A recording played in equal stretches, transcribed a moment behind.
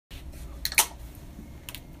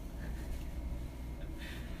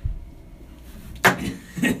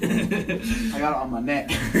I got it on my neck.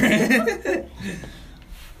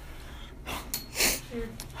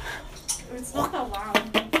 It's not that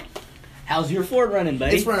loud. How's your Ford running,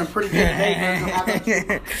 buddy? It's running pretty good.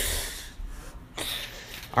 Hey,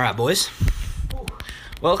 all right, boys.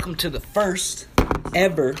 Welcome to the first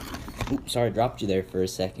ever, oops, sorry, dropped you there for a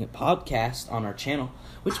second, podcast on our channel.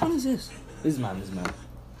 Which one is this? This is mine,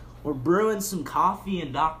 We're brewing some coffee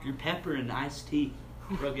and Dr. Pepper and iced tea.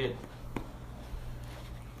 Real good.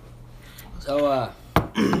 So,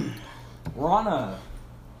 we're on a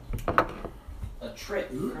trip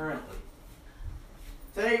currently.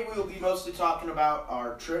 Today we will be mostly talking about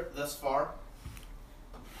our trip thus far.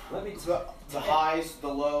 Let me The highs, the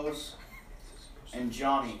lows, and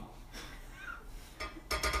Johnny.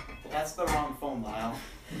 That's the wrong phone, Lyle.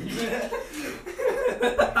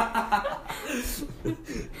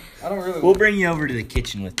 I don't really. We'll bring you over to the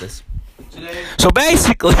kitchen with us. Today, So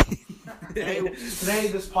basically, today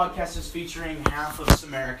this podcast is featuring half of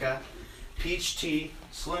Samerica, Peach Tea,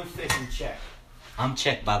 Slim Thick, and Check. I'm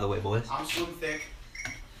checked, by the way, boys. I'm Slim Thick.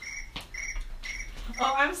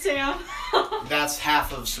 Oh, I'm Sam. That's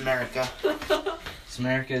half of Samerica.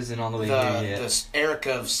 Samerica isn't all the way The here yet.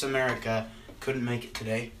 Erica of Samerica couldn't make it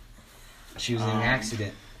today. She was in an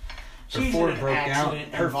accident. Her She's Ford in an broke down.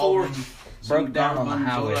 accident Her Ford involving broke down on the some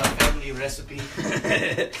highway. family recipe.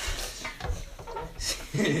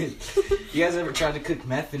 You guys ever tried to cook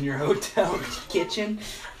meth in your hotel kitchen?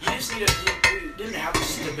 You just need we didn't have the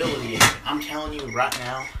stability in it. I'm telling you right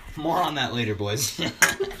now. More on that later, boys.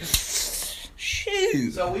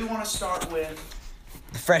 Shoot. So we want to start with.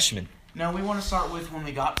 The freshman. No, we want to start with when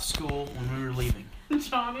we got to school, when we were leaving.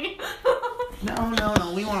 Johnny.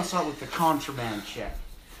 No. We want to start with the contraband check.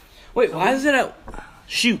 Wait, why is it at...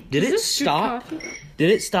 Shoot, did it stop? Did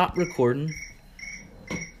it stop recording?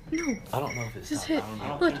 No. I don't know if it Just stopped. hit. I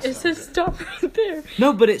don't know. Look, it says stop right there.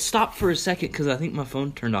 No, but it stopped for a second because I think my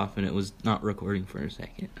phone turned off and it was not recording for a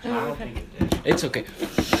second. I don't think it did. It's okay.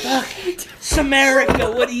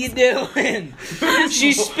 Samerica, what are you doing?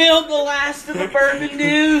 She spilled the last of the bourbon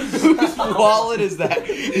news. Whose wallet is that?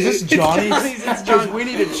 Is this Johnny's? Because we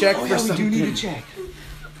need to check for something. check.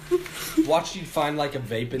 Watch you find like a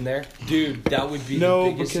vape in there, dude. That would be No,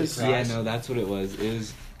 the biggest because- surprise. Yeah, no, that's what it was. It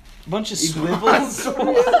was a bunch of swivels.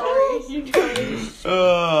 Sorry, you Johnny.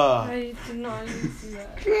 I did not even see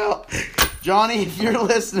that. Well, Johnny, if you're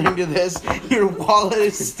listening to this, your wallet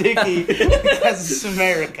is sticky because of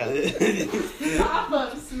America. Stop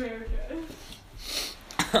us, America.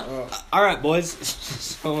 All right, boys.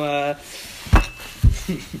 So,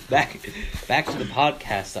 back to the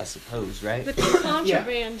podcast, I suppose, right? The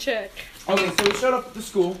contraband check. Okay, so we showed up at the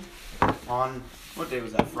school on, what day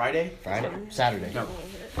was that, Friday? Friday, Saturday, No.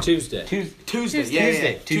 Tuesday. Tuesday.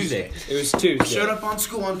 Yeah. Tuesday. It was Tuesday. Showed up on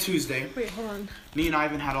school on Tuesday. Wait, hold on. Me and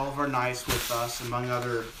Ivan had all of our knives with us, among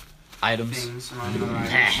other Items. things.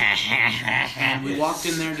 And we walked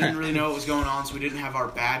in there, didn't really know what was going on, so we didn't have our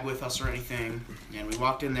bag with us or anything. And we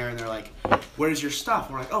walked in there, and they're like, "Where's your stuff?"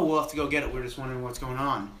 We're like, "Oh, we'll have to go get it. We're just wondering what's going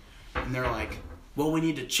on." And they're like, "Well, we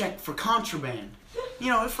need to check for contraband." You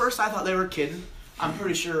know, at first I thought they were kidding. I'm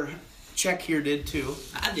pretty sure Check here did too.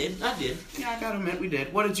 I did. Yeah, I gotta admit we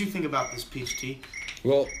did. What did you think about this, Peach Tea?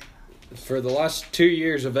 Well, for the last 2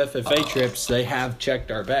 years of FFA trips, they have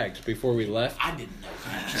checked our bags before we left. I didn't know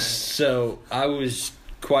that. So I was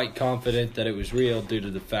quite confident that it was real due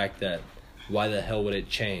to the fact that why the hell would it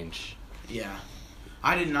change? Yeah.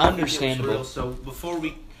 I did not Understandable. think it was real, so before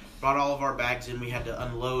we brought all of our bags in, we had to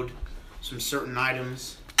unload some certain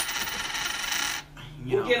items.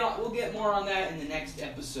 You know, We'll get more on that in the next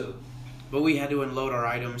episode. but we had to unload our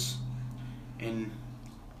items in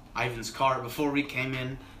Ivan's car before we came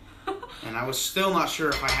in, and I was still not sure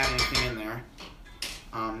if I had anything in there.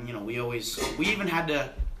 You know, we even had to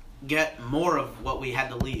get more of what we had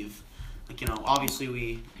to leave. Like, you know, obviously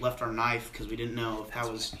we left our knife because we didn't know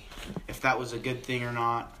if that was a good thing or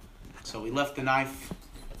not. So we left the knife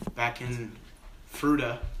back in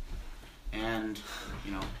Fruta, and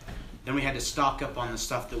you know, then we had to stock up on the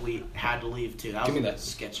stuff that we had to leave too. That was Give me a bit that.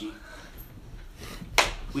 sketchy.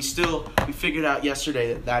 We figured out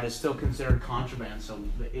yesterday that is still considered contraband, so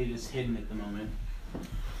it is hidden at the moment.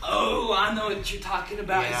 Oh, I know what you're talking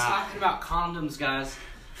about. He's Yeah. talking about condoms, guys.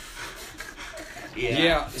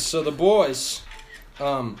 Yeah, so the boys,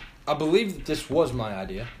 I believe that this was my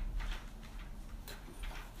idea.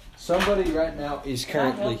 Somebody right now is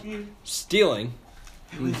currently stealing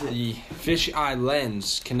the fisheye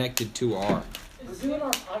lens connected to our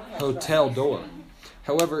hotel door.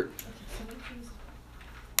 However,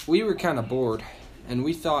 we were kind of bored, and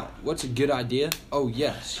we thought, what's a good idea? Oh,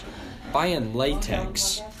 yes, buy in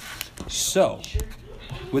latex. So,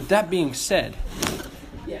 with that being said,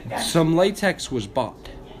 some latex was bought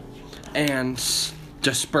and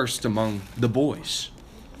dispersed among the boys.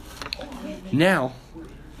 Now,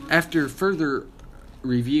 after further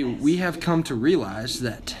review, we have come to realize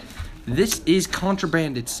that this is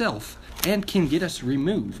contraband itself and can get us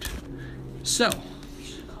removed. So,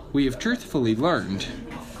 we have truthfully learned,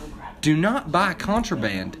 do not buy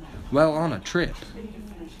contraband while on a trip.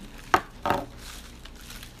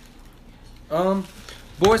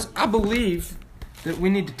 Boys, I believe that we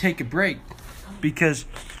need to take a break because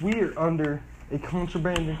we are under a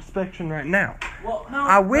contraband inspection right now. Well, no,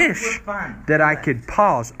 I wish we're fine. that I could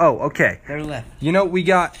pause. Oh, okay. They're left. You know, we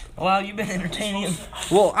got... Wow, you've been entertaining him.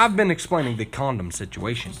 Well, I've been explaining the condom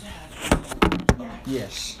situation.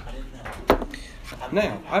 Yes.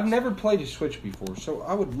 Now, I've never played a Switch before, so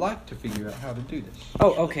I would like to figure out how to do this.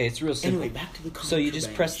 Oh, okay, it's real simple. Anyway, back to the So you just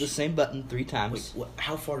contraband. press the same button 3 times. Wait,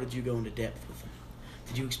 how far did you go into depth with them?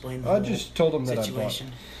 Did you explain the I whole just told them that I bought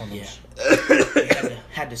situation? condoms. Yeah. You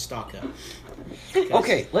had to stock up.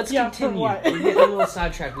 Okay, let's Yeah, for continue. what? We're getting a little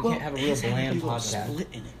sidetracked. We can't have a real his had bland a little podcast. split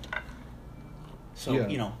in it. So, Yeah.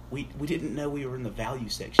 you know, we didn't know we were in the value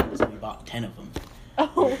section, so we bought 10 of them.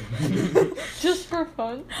 Oh. Just for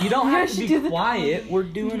fun. You don't You have guys to should be do the quiet. We're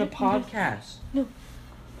doing a podcast.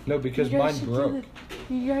 No, because You guys mine should do broke.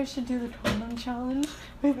 You guys should do the condom challenge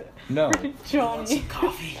with No. Want some Johnny.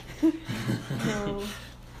 coffee? No.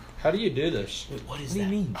 How do you do this? Wait, what is What do you that?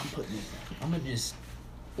 mean? I'm putting it. I'm gonna just.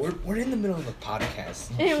 We're in the middle of a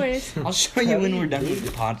podcast. Anyways, I'll show you when we're done with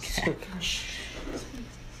the podcast.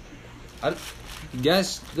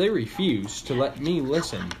 Guys, they refuse to let me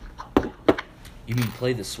listen. You mean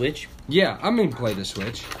play the Switch? Yeah, I mean play the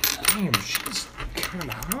Switch. Damn, she's kind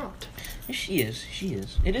of hot. She is.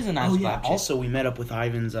 It is a nice Oh, yeah. vibe check. Also, we met up with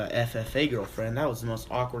Ivan's FFA girlfriend. That was the most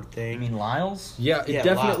awkward You thing. mean Lyle's? Yeah, it Yeah,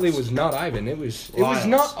 definitely Lyles. was not Ivan. It was Lyles.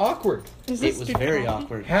 not awkward. is It this was good very coffee?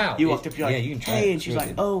 awkward. How? You walked up, you're like, Yeah, you can try hey, it. and she's It's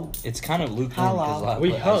like, really oh, It's kind of lukewarm because Hello. Lyle We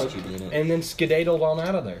put ice hugged cube in it. and then skedaddled on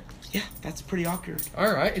out of there. yeah, that's pretty awkward.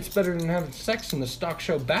 All right, it's better than having sex in the stock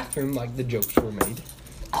show bathroom like the jokes were made.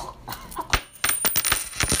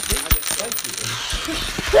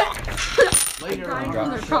 Later Grind on,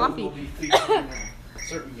 on our their show, coffee. we'll be featuring a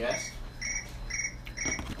certain guest.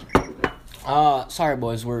 Sorry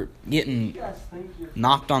boys, we're getting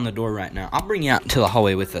knocked on the door right now. I'll bring you out into the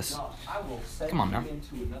hallway with us. Come on now.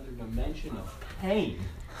 Into another dimension of pain.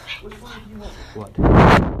 What?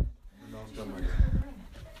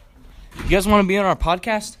 You guys want to be on our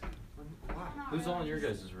podcast? Who's all in your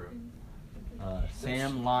guys' room?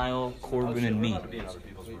 Sam, Lyle, Corbin, and me.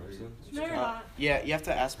 No, you're not. Yeah, you have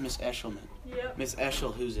to ask Miss Eshelman. Yep. Miss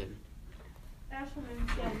Eschel, who's in?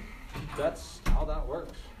 Ashelman's dead. That's how that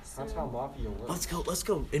works. That's how mafia works. Let's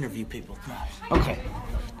go interview people. Come on. Okay.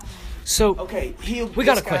 So, Okay, We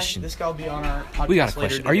got a question. This guy will be on our podcast. we got a later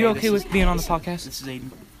question. Are you today. okay This with is- being on the podcast? This is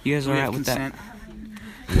Aiden. You guys Do we have alright with that? consent?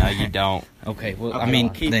 No, you don't. Okay, well, I Okay, mean,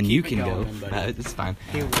 well, keep- then you keep can it go. going, buddy. It's fine.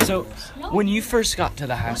 So, when you first got to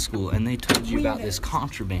the high school and they told you about this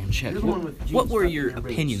contraband check, what were your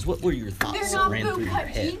opinions? What were your thoughts that ran through your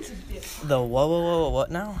head? The what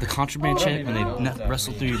now? The contraband check when they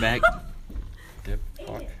wrestled through your bag? Dip,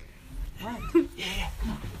 fuck.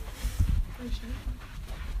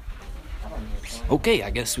 Okay, I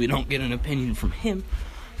guess we don't get an opinion from him.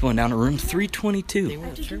 Going down to room 322.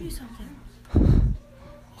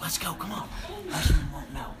 Let's go. Come on.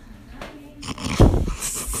 won't know.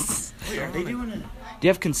 Wait, are they doing it? Do you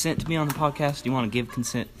have consent to be on the podcast? Do you want to give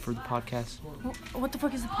consent for the podcast? What the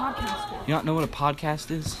fuck is the podcast? You not know what a podcast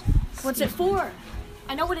is? What's it for?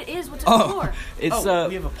 I know what it is. What's it Oh, for? it's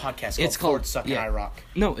we have a podcast called it's called- Ford Suck and yeah. I Rock.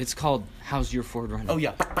 no, it's called How's Your Ford Running? Oh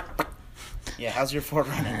yeah. Yeah, how's your Ford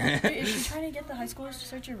running? Wait, is she trying to get the high schoolers to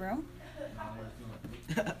search your room?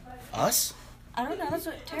 Us? I don't know. That's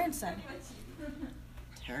what Terrence said.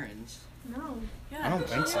 Terrence? No. I don't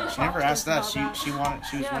think so. She never asked us. She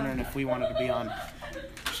was wondering if we wanted to be on.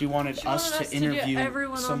 She wanted us us to to get interview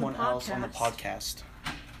everyone on the someone else on the podcast. podcast.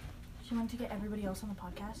 She wanted to get everybody else on the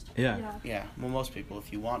podcast. Yeah. Yeah, well, most people,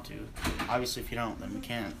 if you want to. Obviously, if you don't, then we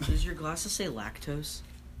can't. Does your glasses say lactose?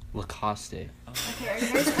 Lacoste. Okay, are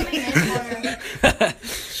you guys coming in or?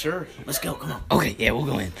 Sure. Let's go. Come on. Okay, yeah, we'll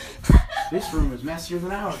go in. This room is messier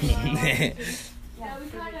than ours.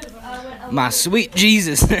 My sweet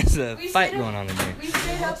Jesus, there's a fight going on in there. We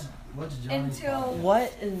stayed up until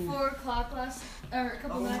What in 4 o'clock a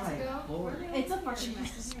couple nights ago. It's a fucking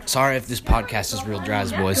mess. Sorry if this podcast is real dry,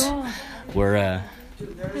 boys. We're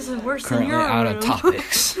This is worse than currently your out room. of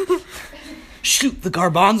topics. Shoot the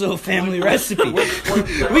garbanzo family recipe.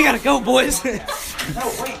 We gotta go, boys.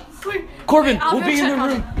 Corbin, I'll we'll go be in check the on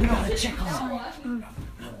room. it. We gotta check on it.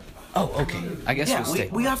 Oh, okay. I guess Yeah, we'll stay.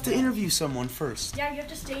 we have to interview someone first. Yeah, you have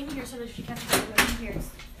to stay in here so that she can't go in here. It's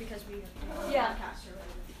because we Yeah.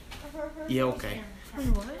 Yeah, okay.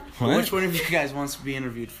 What? Which one of you guys wants to be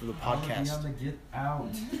interviewed for the podcast? Get out.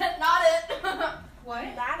 Not it. What?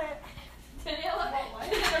 That it. Daniela,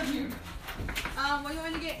 what do you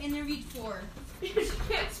want to get interviewed for?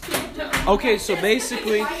 Okay, so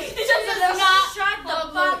basically, Shut the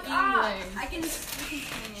fuck up. I can.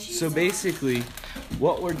 so basically,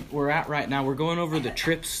 what we're at right now, we're going over the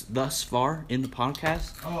trips thus far in the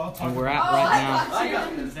podcast, and we're at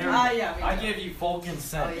right now. I give you full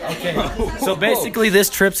consent. Okay. So basically, this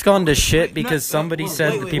trip's gone to shit because somebody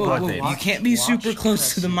said the people had You vapes. can't be super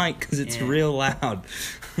close to the mic because it's real loud.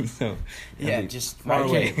 So Yeah, just far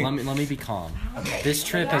Okay, away. let me be calm. This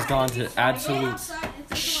trip has gone to absolute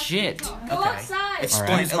shit. Go outside. Explain,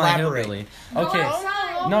 All right. elaborate. Okay. Go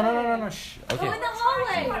outside. No. Shh. Go Okay. in the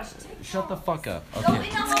hallway. Shut the fuck up. Go in Okay.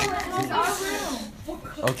 the hallway. It's our room.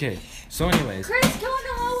 Okay. So, anyways, Chris, go in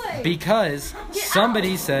the hallway. because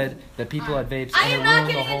somebody said that people had vapes I and am it not ruined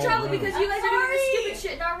the getting in whole trouble room. because you guys are doing the stupid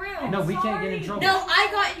shit in our room. No, we can't get in trouble. No, I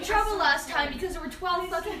got in trouble last time because there were 12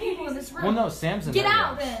 fucking people in this room. Well, no, Sam's in Get there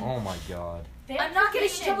out, now. then. Oh my god. I'm not getting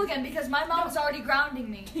in trouble again because my mom's already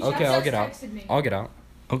grounding me. Okay, I'll get out. Texted me. I'll get out.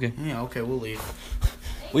 Okay. Yeah, okay, we'll leave.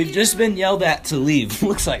 We've just been yelled at to leave.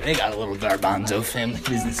 Looks like they got a little garbanzo family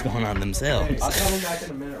business going on themselves. I'll come back in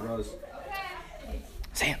a minute, Rose.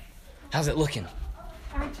 Sam, how's it looking?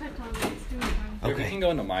 I checked on it. It's doing fine. We Okay. can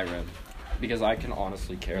go into my room because I can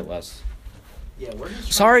honestly care less. Yeah, we're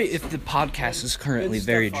just Sorry if the podcast is currently Good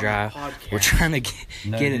very stuff on dry. the podcast. We're trying to get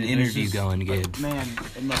No, an dude, this interview is- going good. Man,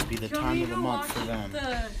 it must be the Do you want time me of the to month watch for them.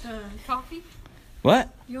 the coffee? What?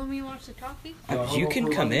 You want me to watch the coffee? You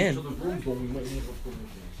can come in.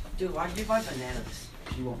 Dude, why'd you buy bananas?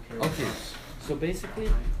 She won't care. Okay, so basically,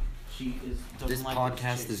 She this doesn't like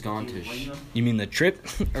podcast chicks. has gone Do to you blame sh- them? You mean the trip?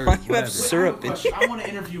 Or Why do you whatever. have syrup in I want to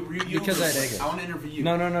interview you. Because I dig it. I want to interview you.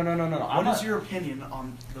 No. What is your opinion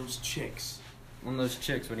on those chicks? On those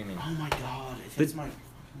chicks, what do you mean? Oh my god, if it's my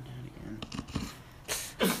fucking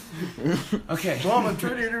dad again. Okay. Mom, I'm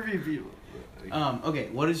trying to interview people. Okay,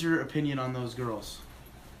 what is your opinion on those girls?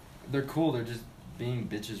 They're cool. They're just being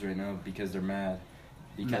bitches right now because they're mad.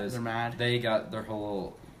 Because They're mad? They got their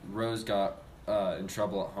whole Rose got in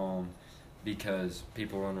trouble at home because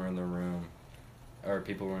people were in their room, or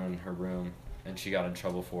people were in her room, and she got in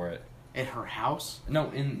trouble for it. At her house? No,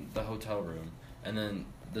 in the hotel room. And then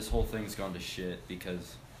this whole thing's gone to shit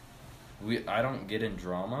because I don't get in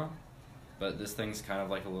drama, but this thing's kind of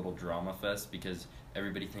like a little drama fest because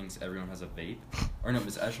everybody thinks everyone has a vape. Or no,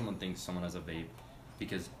 Miss Eshelman thinks someone has a vape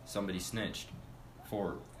because somebody snitched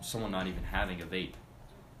for someone not even having a vape.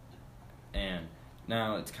 And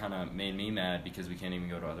now it's kind of made me mad because we can't even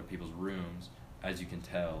go to other people's rooms, as you can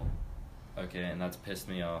tell. Okay, and that's pissed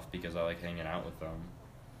me off because I like hanging out with them.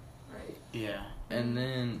 Yeah. And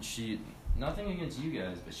then nothing against you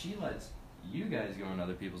guys, but she lets you guys go in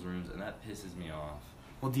other people's rooms, and that pisses me off.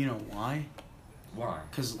 Well, do you know why? Why?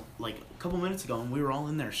 Because, like, a couple minutes ago, when we were all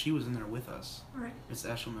in there, she was in there with us. Alright. Miss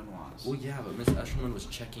Eshelman was. Well, yeah, but Miss Eshelman was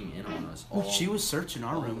checking in on us. Well, she was searching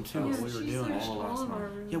our all room, the too, time. what we were she doing. searched all all last of our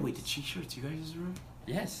night. rooms. Yeah, wait, did she search you guys' room?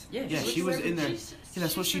 Yes. Yeah, Yeah, she was in there. Yeah,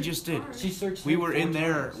 that's what she just did. She searched. We him were 4 in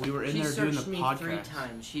there. times. We were in She there doing the searched me podcast. 3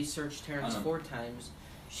 times. She searched Terrence 4 times.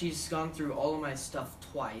 She's gone through all of my stuff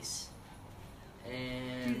twice. Do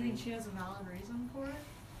And you think she has a valid reason for it?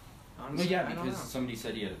 Well, honestly, yeah, I don't because know. somebody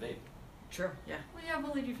said he had a vape. Sure, yeah. Well, yeah,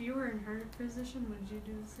 but like if you were in her position, would you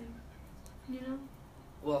do the same? You know?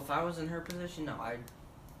 Well, if I was in her position, no,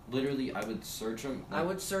 Literally, I would search him. I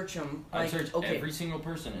would search him. I'd Like, search okay, every single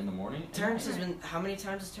person in the morning. and Terrence night. has been. How many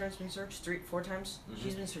times has Terrence been searched? 4 times. Mhm.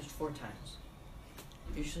 She's been searched 4 times.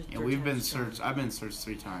 Usually. Yeah, 3 we've been times a time. searched. I've been searched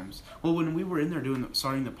 3 times. Well, when we were in there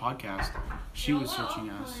starting the podcast, she was searching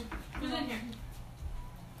us. Who's in here?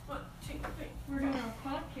 We're doing our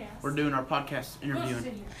podcast. We're doing our podcast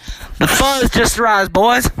interviewing. The fuzz just arrived,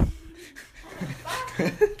 boys.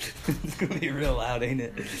 It's gonna be real loud, ain't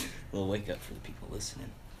it? We'll wake up for the people listening.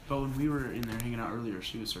 But when we were in there hanging out earlier,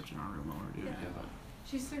 she was searching our room while we were doing it.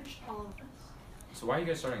 She searched all of us. So why are you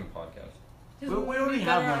guys starting a podcast? We already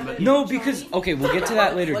have one, but No, because okay, we'll get to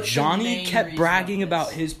that later. What's the Johnny main kept reason bragging of about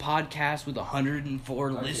this? his podcast with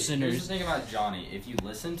 104 Okay, Here's the listeners. thing about Johnny. If you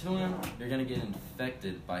listen to him, you're gonna get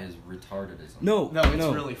infected by his retardedism. No, it's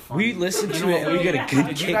really funny. We listened You to know it and we get a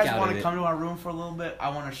good if you kick guys out want of to it. come to our room for a little bit, I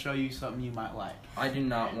want to show you something you might like. I do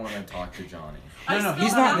not want to talk to Johnny. No,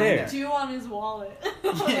 he's not there. 2 on his wallet.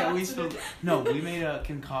 Yeah, we still. No, we made a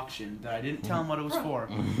concoction that I didn't tell him what it was for,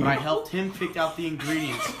 but I helped him pick out the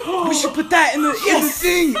ingredients. We should put that hat in the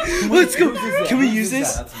thing. Let's go. Can we use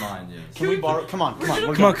this? That's mine, dude. Can we borrow? Come on. We're Come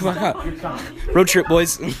on, going. come on. You're coming. Road trip,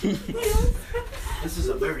 boys. This is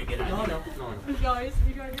a very good idea. You guys.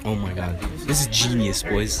 Oh my god. This is genius,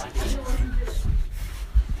 boys.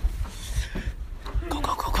 Go.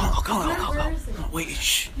 Wait,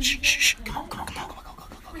 shh. Come on.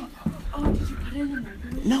 Oh, did you put it in there?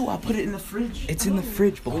 No, I put it in the fridge. It's in the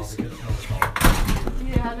fridge, boys.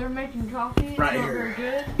 Yeah, they're making coffee. Right Not here. very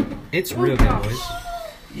good. It's real good, boys.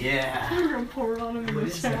 Yeah. We're gonna pour it on them in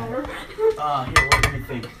the shower. Here, let me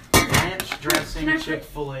think. Ranch dressing, Can I put-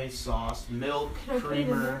 Chick-fil-A sauce, milk, Can I put it in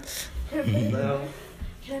creamer.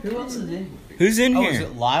 Who else is in? Who's in Oh, here? is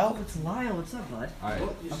it Lyle? It's Lyle. What's up, bud?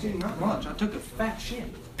 Not much. I took a fat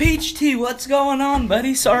shit. Peach Tea, what's going on,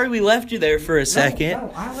 buddy? Sorry we left you there for a second.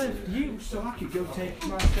 No, I left you so I could go take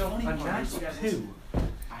myself a nice poo. I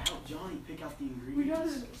helped Johnny pick out the We gotta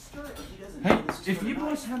ingredients. start. He doesn't Hey, know this is if for you tonight.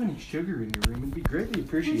 boys have any sugar in your room, it'd be greatly We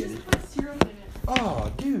appreciated. just put syrup in it.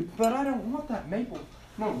 Oh, dude, but I don't want that maple.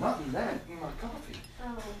 No, not in that. In my coffee. Oh.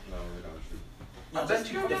 No, we don't shoot. I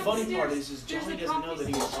bet you the funny part is There's Johnny a doesn't know coffee that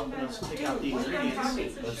he was station helping us back pick there. out the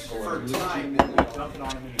ingredients Let's for pour it. tonight, and we dump it on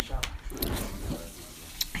him in the shower.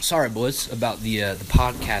 Sorry, boys, about the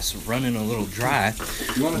podcast running a little dry.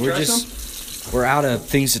 You want to We're try just we're out of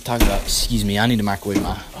things to talk about. Excuse me, I need to microwave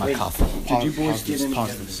my coffee. Did you boys get any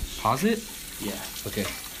Pause. Pause it. Yeah. Okay.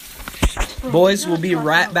 Boys, we'll be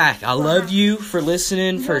right back. I love you for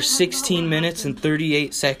listening for 16 minutes and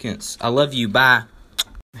 38 seconds. I love you. Bye.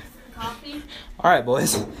 Coffee? All right,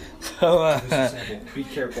 boys. So Be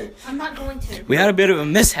careful. I'm not going to. we had a bit of a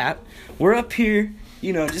mishap. We're up here,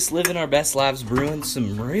 you know, just living our best lives, brewing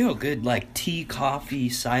some real good like tea, coffee,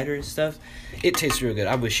 cider and stuff. It tastes real good.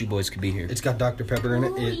 I wish you boys could be here. It's got Dr. Pepper in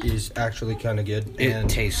it. It is actually kind of good. It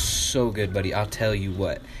tastes so good, buddy. I'll tell you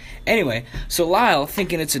what. Anyway, so Lyle,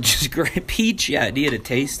 thinking it's a just great peachy idea to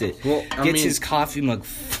taste it, Well, I gets mean- his coffee mug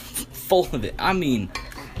full of it. I mean,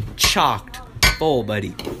 chocked full,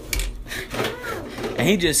 buddy. And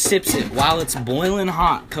he just sips it while it's boiling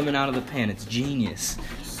hot coming out of the pan. It's genius.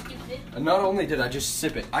 And not only did I just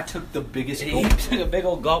sip it, I took the biggest He gulp. took a big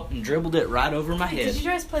old gulp and dribbled it right over my Did head. you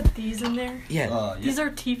guys put these in there? Yeah, These are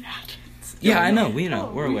tea packets. yeah, I know. We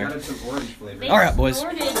know. We're We aware. added some orange flavor. They All right, boys.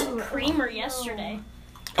 ordered creamer yesterday.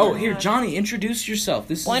 Oh, here, Johnny, introduce yourself.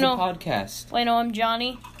 This is the Bueno. podcast. Wait, no, I'm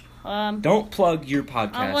Johnny. Don't plug your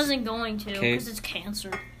podcast. I wasn't going to Okay. because it's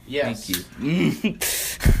cancer. Yes. Thank you.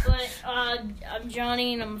 But I'm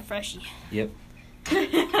Johnny and I'm a freshie. Yep.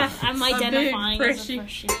 I'm A big identifying as a freshie.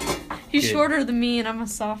 freshie. He's Good. shorter than me, and I'm a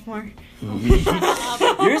sophomore.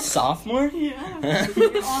 You're a sophomore? Yeah.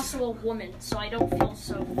 You're also a woman, so I don't feel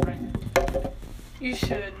so threatened. You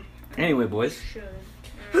should. Anyway, boys. Should.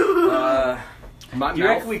 My You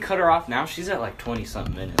reckon we cut her off now? She's at like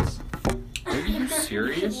 20-something minutes. Are you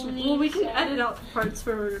serious? Well, we can edit out the parts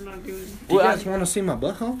where we're not doing. Do you guys want to see my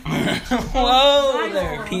butthole? Whoa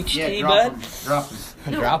there, Peach Yeah, Tea, drop bud. him. Drop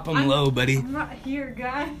him. Drop them low, buddy. I'm not here,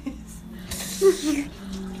 guys.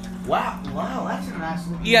 Wow, that's a nice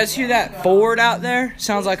little... You guys hear that Ford out there?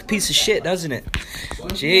 Sounds like a piece of shit, doesn't it?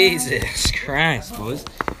 Jesus Christ, boys.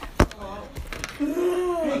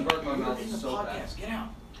 I broke my mouth so bad. Podcast, get out.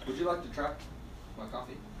 Would you like to try my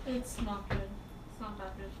coffee? It's not good. It's not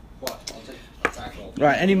that good. What? I'll take a back.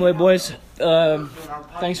 Right, anyway, boys.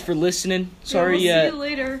 Thanks for listening. Sorry, Yeah, we'll see you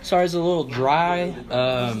later. sorry it's a little dry.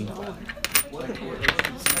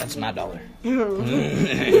 That's my dollar.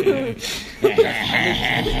 That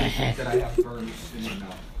I have burned in my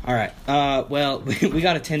mouth. All right. Well, we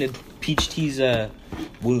got attended Peach Tea's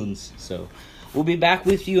wounds, so we'll be back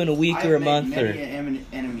with you in a week or a month or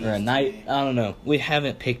a night. I don't know. We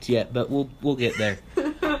haven't picked yet, but we'll get there.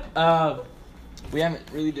 We haven't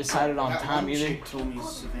really decided on time either. Told me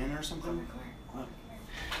Savannah or something.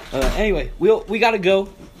 Anyway, we gotta go.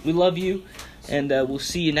 We love you, and we'll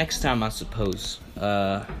see you next time, I suppose.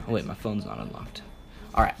 Oh wait, my phone's not unlocked.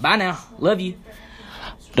 All right, bye now. Love you.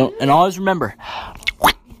 Don't and always remember.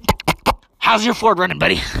 How's your Ford running,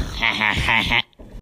 buddy?